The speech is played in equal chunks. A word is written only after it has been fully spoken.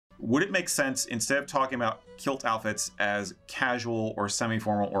would it make sense, instead of talking about kilt outfits as casual or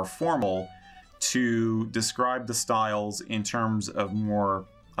semi-formal or formal, to describe the styles in terms of more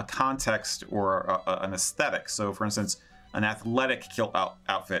a context or an aesthetic? So for instance, an athletic kilt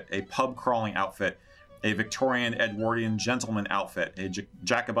outfit, a pub crawling outfit, a Victorian Edwardian gentleman outfit, a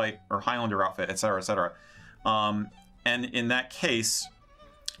Jacobite or Highlander outfit, etc., etc. And in that case,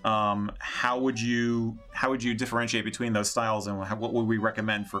 how would you differentiate between those styles, and what would we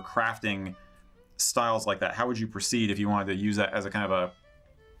recommend for crafting styles like that? How would you proceed if you wanted to use that as a kind of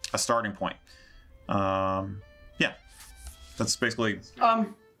a starting point? Yeah, that's basically.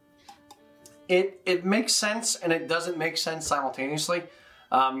 It makes sense and it doesn't make sense simultaneously.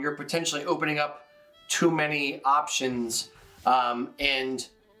 You're potentially opening up too many options, and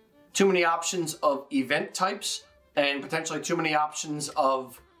too many options of event types, and potentially too many options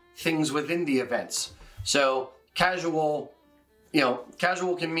of things within the events. So casual,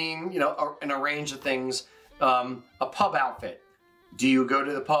 casual can mean, in a range of things. A pub outfit. Do you go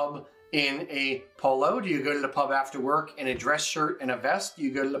to the pub in a polo? Do you go to the pub after work in a dress shirt and a vest? Do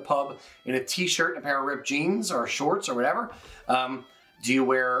you go to the pub in a t-shirt and a pair of ripped jeans or shorts or whatever? Do you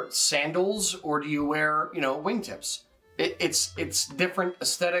wear sandals, or do you wear, wingtips? It's different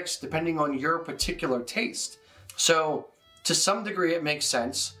aesthetics depending on your particular taste. So to some degree it makes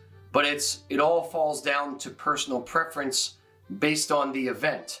sense, but it all falls down to personal preference based on the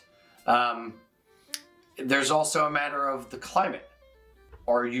event. There's also a matter of the climate.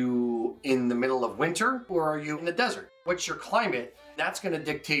 Are you in the middle of winter, or are you in the desert? What's your climate? That's going to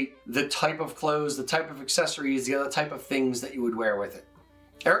dictate the type of clothes, the type of accessories, the other type of things that you would wear with it.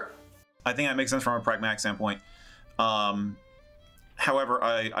 Eric? I think that makes sense from a pragmatic standpoint. However,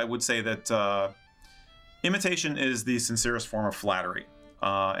 I would say that imitation is the sincerest form of flattery.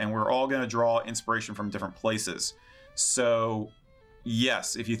 And we're all going to draw inspiration from different places. So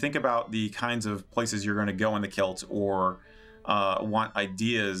yes, if you think about the kinds of places you're going to go in the kilt, or want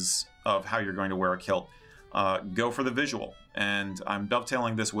ideas of how you're going to wear a kilt, go for the visual. And I'm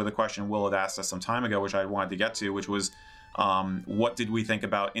dovetailing this with a question Will had asked us some time ago, which I wanted to get to, which was, what did we think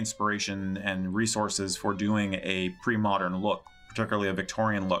about inspiration and resources for doing a pre-modern look, particularly a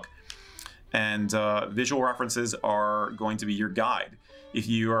Victorian look? And visual references are going to be your guide. If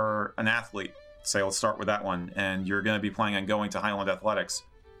you are an athlete, say, let's start with that one, and you're going to be planning on going to Highland Athletics,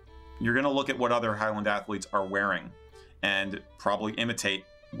 you're going to look at what other Highland athletes are wearing and probably imitate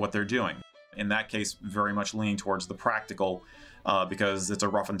what they're doing. In that case, very much leaning towards the practical, because it's a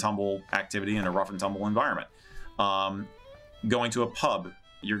rough and tumble activity in a rough and tumble environment. Going to a pub,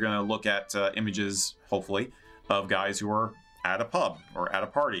 you're going to look at images, hopefully, of guys who are at a pub or at a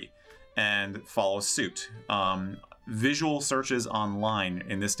party and follow suit. Visual searches online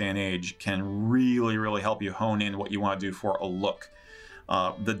in this day and age can really, really help you hone in what you want to do for a look.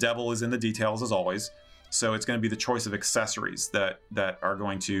 The devil is in the details, as always. So it's going to be the choice of accessories that are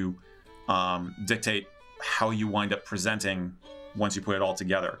going to dictate how you wind up presenting once you put it all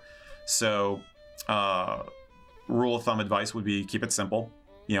together. So rule of thumb advice would be keep it simple.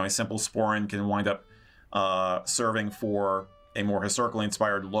 A simple sporran can wind up serving for a more historically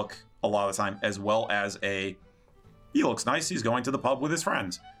inspired look a lot of the time, as well as he looks nice, he's going to the pub with his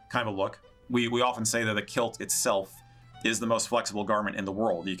friends kind of a look. We often say that a kilt itself is the most flexible garment in the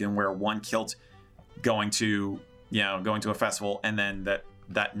world. You can wear one kilt going to a festival, and then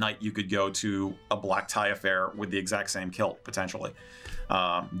that night you could go to a black tie affair with the exact same kilt, potentially.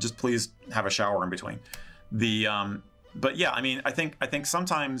 Just please have a shower in between. But yeah, I mean, I think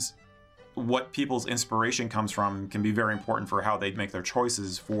sometimes what people's inspiration comes from can be very important for how they make their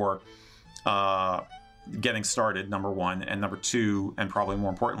choices for getting started, number one, and number two, and probably more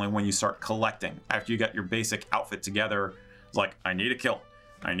importantly, when you start collecting. After you got your basic outfit together, it's like, I need a kilt,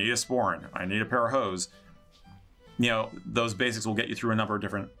 I need a sporran, I need a pair of hose. Those basics will get you through a number of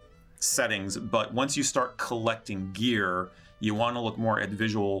different settings, but once you start collecting gear, you want to look more at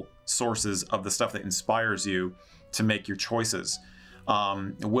visual sources of the stuff that inspires you to make your choices.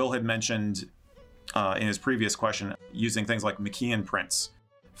 Will had mentioned in his previous question using things like McKeon prints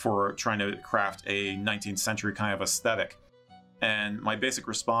for trying to craft a 19th century kind of aesthetic. And my basic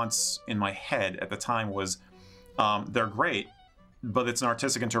response in my head at the time was, they're great, but it's an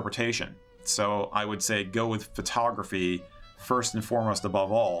artistic interpretation. So I would say go with photography first and foremost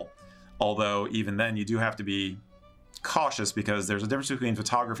above all. Although even then you do have to be cautious, because there's a difference between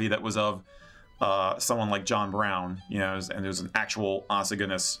photography that was of someone like John Brown, and there's an actual, honest to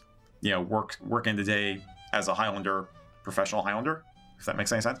goodness, working today as a Highlander, professional Highlander, if that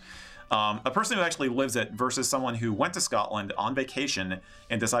makes any sense. A person who actually lives it versus someone who went to Scotland on vacation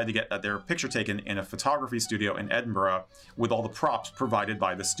and decided to get their picture taken in a photography studio in Edinburgh with all the props provided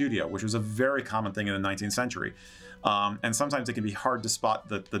by the studio, which was a very common thing in the 19th century. And sometimes it can be hard to spot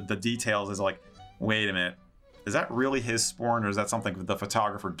the details as like, wait a minute, is that really his sporran, or is that something the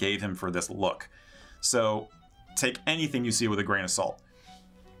photographer gave him for this look? So take anything you see with a grain of salt.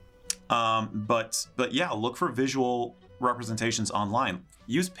 But yeah, look for visual representations online.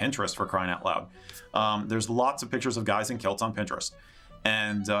 Use Pinterest, for crying out loud. There's lots of pictures of guys in kilts on Pinterest,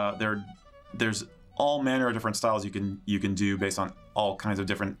 and there's all manner of different styles you can do based on all kinds of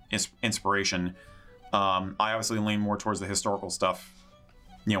different inspiration. I obviously lean more towards the historical stuff,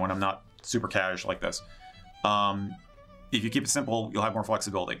 you know, when I'm not super cash like this. If you keep it simple, you'll have more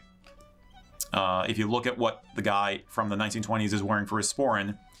flexibility. If you look at what the guy from the 1920s is wearing for his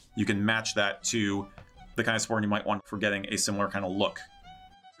sporran, you can match that to the kind of sporran you might want for getting a similar kind of look.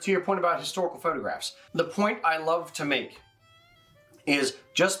 To your point about historical photographs, the point I love to make is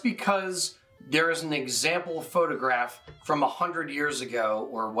just because there is an example photograph from 100 years ago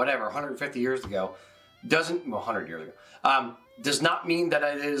or whatever, 150 years ago, well, 100 years ago, does not mean that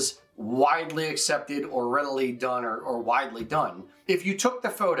it is widely accepted or readily done or widely done. If you took the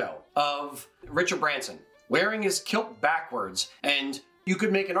photo of Richard Branson wearing his kilt backwards, and you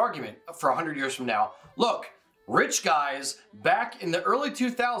could make an argument for 100 years from now, look, rich guys back in the early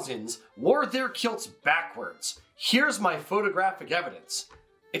 2000s wore their kilts backwards. Here's my photographic evidence.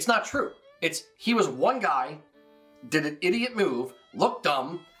 It's not true. He was one guy, did an idiot move, looked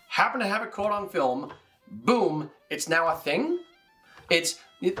dumb, happened to have it caught on film, boom, it's now a thing. It's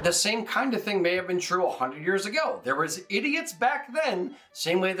the same kind of thing may have been true 100 years ago. There was idiots back then,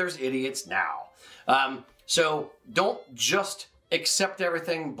 same way there's idiots now. So don't just accept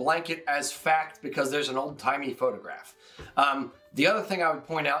everything blanket as fact because there's an old-timey photograph. The other thing I would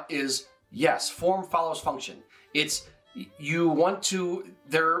point out is, yes, form follows function. You want to,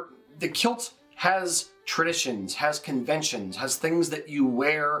 the kilt has traditions, has conventions, has things that you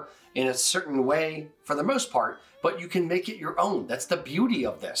wear in a certain way for the most part, but you can make it your own. That's the beauty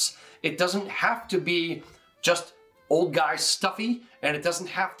of this. It doesn't have to be just old guy stuffy, and it doesn't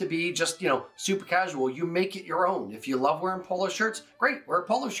have to be just, you know, super casual. You make it your own. If you love wearing polo shirts, great, wear a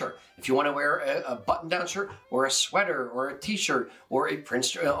polo shirt. If you want to wear a button-down shirt or a sweater or a t-shirt or a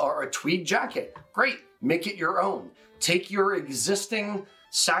print or a tweed jacket, great, make it your own. Take your existing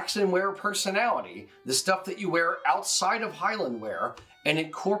Saxon wear personality, the stuff that you wear outside of Highland wear, and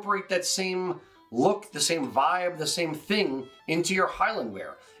incorporate that same look, the same vibe, the same thing into your Highland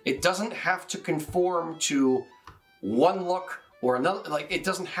wear. It doesn't have to conform to one look or another. Like, it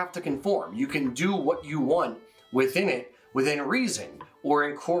doesn't have to conform. You can do what you want within it, within reason, or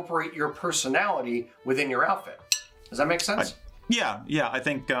incorporate your personality within your outfit. Does that make sense? Yeah. I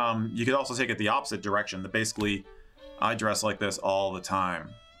think you could also take it the opposite direction. That basically, I dress like this all the time.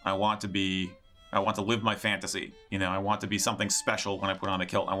 I want to live my fantasy. You know, I want to be something special when I put on a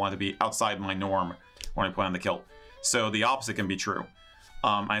kilt. I want to be outside my norm when I put on the kilt. So the opposite can be true.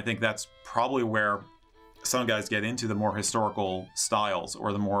 I think that's probably where some guys get into the more historical styles,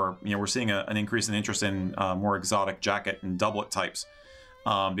 or the more, you know, we're seeing an increase in interest in more exotic jacket and doublet types,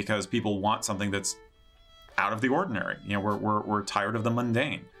 because people want something that's out of the ordinary. You know, we're tired of the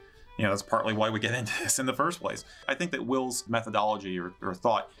mundane. You know, that's partly why we get into this in the first place. I think that Will's methodology or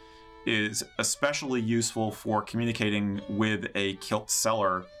thought is especially useful for communicating with a kilt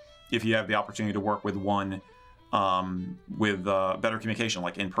seller if you have the opportunity to work with one with better communication,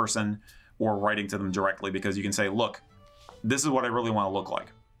 like in person or writing to them directly, because you can say, look, this is what I really want to look like.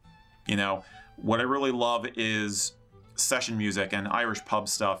 You know, what I really love is session music and Irish pub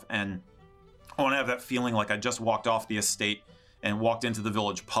stuff, and I want to have that feeling like I just walked off the estate and walked into the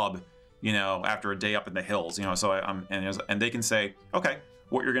village pub, you know, after a day up in the hills, you know. So and they can say, okay,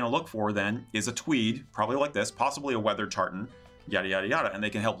 what you're going to look for then is a tweed, probably like this, possibly a weathered tartan, yada, yada, yada, and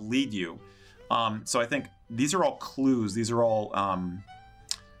they can help lead you. So I think these are all clues. These are all,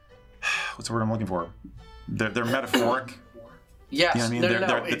 what's the word I'm looking for? They're metaphoric. Yes, you know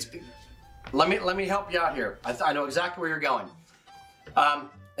what I mean? Let me help you out here. I know exactly where you're going.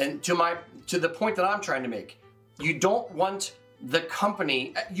 And to the point that I'm trying to make, you don't want the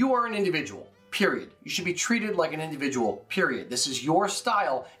company. You are an individual, period. You should be treated like an individual, period. This is your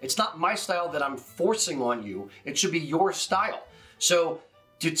style. It's not my style that I'm forcing on you. It should be your style. So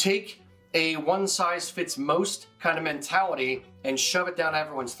to take a one-size-fits-most kind of mentality and shove it down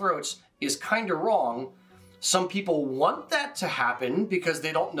everyone's throats is kind of wrong. Some people want that to happen because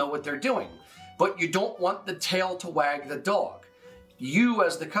they don't know what they're doing. But you don't want the tail to wag the dog. you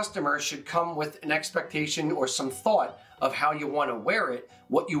as the customer should come with an expectation or some thought of how you want to wear it,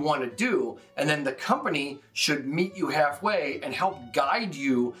 what you want to do, and then the company should meet you halfway and help guide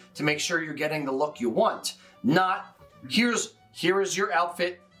you to make sure you're getting the look you want. Not, here is your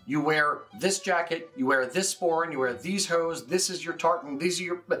outfit, you wear this jacket, you wear this sporran, you wear these hose, this is your tartan, these are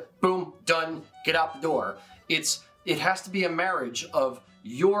your, boom, done, get out the door. It has to be a marriage of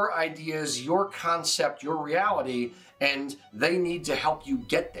your ideas, your concept, your reality, and they need to help you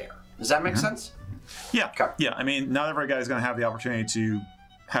get there. Does that make sense? Yeah. Okay. Yeah. I mean, not every guy is going to have the opportunity to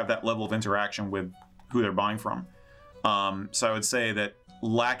have that level of interaction with who they're buying from. So I would say that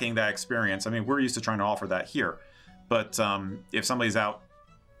lacking that experience, I mean, we're used to trying to offer that here. But if somebody's out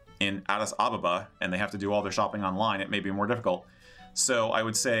in Addis Ababa and they have to do all their shopping online, it may be more difficult. So I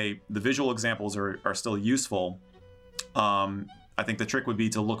would say the visual examples are still useful. I think the trick would be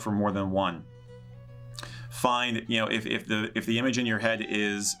to look for more than one. Find, you know, if the image in your head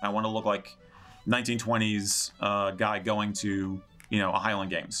is, I want to look like 1920s guy going to, you know, a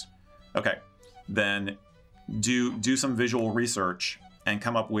Highland Games. Okay, then do some visual research and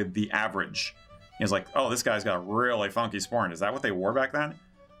come up with the average. It's like, oh, this guy's got a really funky sporran. Is that what they wore back then?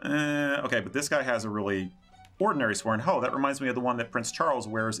 Okay, but this guy has a really ordinary sporran. Oh, that reminds me of the one that Prince Charles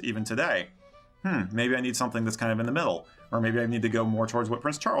wears even today. Maybe I need something that's kind of in the middle, or maybe I need to go more towards what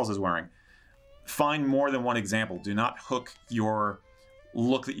Prince Charles is wearing. Find more than one example. Do not hook your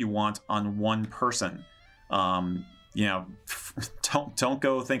look that you want on one person. You know, don't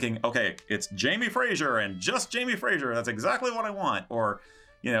go thinking, okay, it's Jamie Fraser and just Jamie Fraser. That's exactly what I want. Or,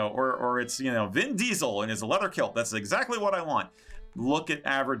 you know, or it's, you know, Vin Diesel and his leather kilt. That's exactly what I want. Look at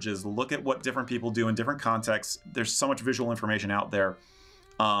averages. Look at what different people do in different contexts. There's so much visual information out there.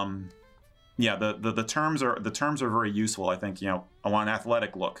 Yeah, the terms are very useful. I think, you know, I want an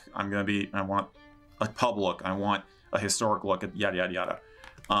athletic look. I want a pub look. I want a historic look. Yada yada yada.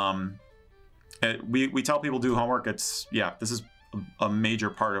 We tell people do homework. This is a major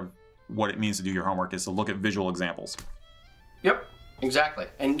part of what it means to do your homework is to look at visual examples. Yep, exactly.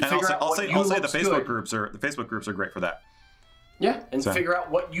 And I'll say the Facebook groups are great for that. Yeah, and figure out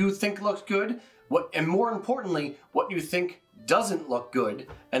what you think looks good, and more importantly, what you think doesn't look good,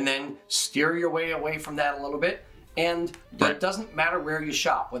 and then steer your way away from that a little bit. And it doesn't matter where you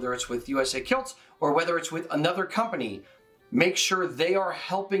shop, whether it's with USA Kilts or whether it's with another company. Make sure they are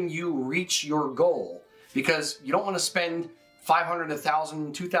helping you reach your goal, because you don't want to spend $500,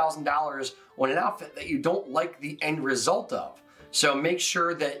 $1,000, $2,000 on an outfit that you don't like the end result of. So make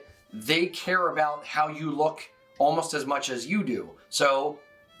sure that they care about how you look almost as much as you do. So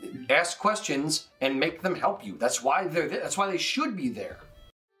ask questions and make them help you. That's why they're there. That's why they should be there.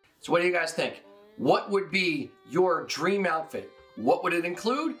 So what do you guys think? What would be your dream outfit? What would it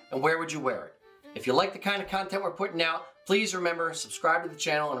include, and where would you wear it? If you like the kind of content we're putting out, please remember, subscribe to the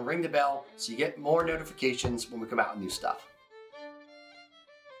channel and ring the bell so you get more notifications when we come out with new stuff.